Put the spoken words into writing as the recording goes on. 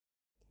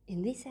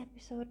In this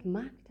episode,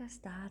 Magda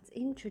starts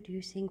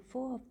introducing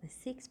 4 of the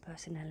 6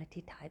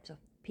 personality types of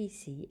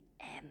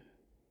PCM.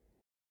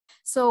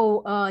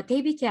 So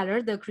Taby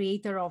Keller, the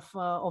creator of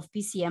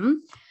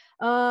PCM,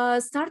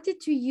 started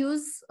to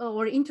use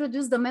or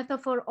introduce the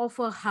metaphor of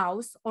a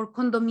house or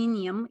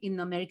condominium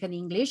in American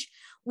English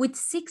with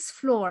 6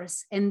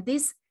 floors. And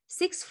these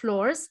 6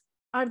 floors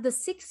are the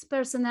 6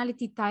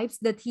 personality types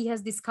that he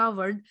has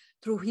discovered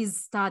through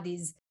his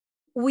studies.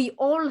 We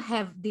all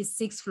have these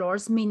 6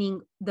 floors,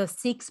 meaning the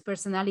 6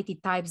 personality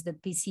types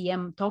that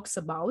PCM talks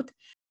about,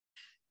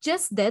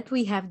 just that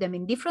we have them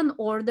in different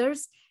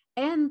orders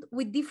and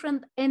with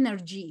different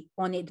energy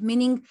on it,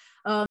 meaning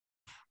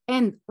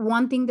and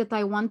one thing that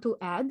I want to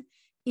add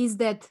is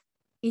that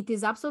it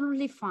is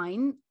absolutely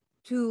fine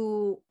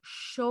to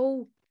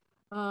show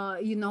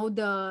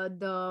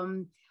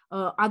the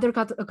other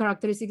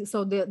characteristics,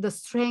 so the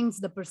strengths,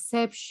 the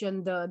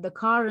perception, the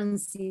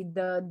currency,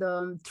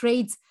 the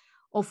traits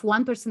of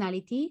one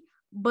personality,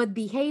 but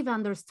behave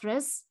under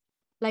stress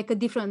like a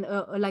different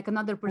like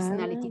another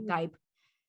personality type.